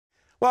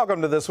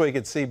Welcome to This Week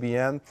at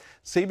CBN.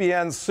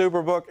 CBN's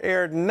Superbook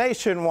aired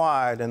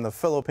nationwide in the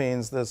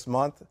Philippines this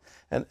month.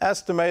 An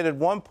estimated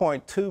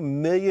 1.2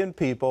 million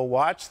people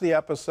watched the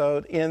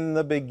episode in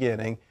the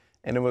beginning,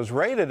 and it was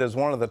rated as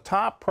one of the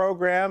top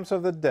programs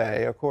of the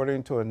day,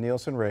 according to a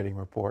Nielsen rating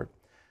report.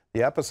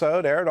 The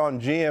episode aired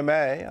on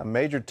GMA, a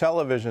major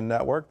television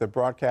network that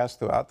broadcasts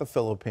throughout the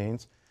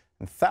Philippines,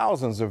 and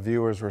thousands of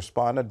viewers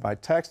responded by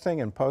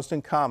texting and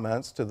posting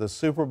comments to the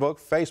Superbook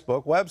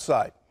Facebook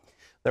website.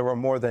 There were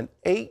more than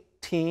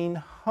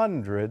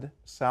 1,800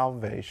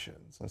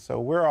 salvations. And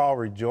so we're all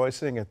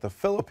rejoicing at the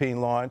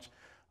Philippine launch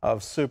of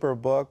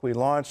Superbook. We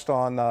launched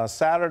on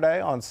Saturday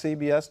on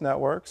CBS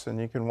networks, and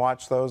you can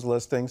watch those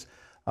listings.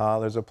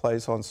 There's a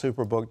place on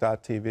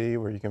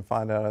superbook.tv where you can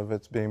find out if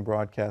it's being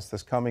broadcast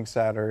this coming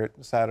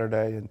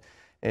Saturday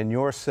in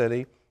your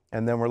city.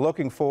 And then we're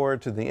looking forward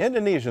to the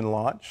Indonesian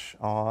launch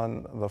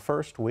on the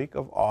first week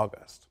of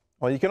August.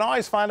 Well, you can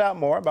always find out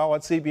more about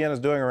what CBN is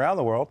doing around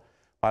the world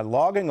by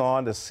logging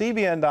on to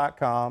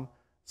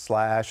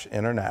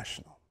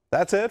cbn.com/international.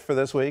 That's it for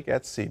This Week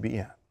at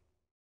CBN.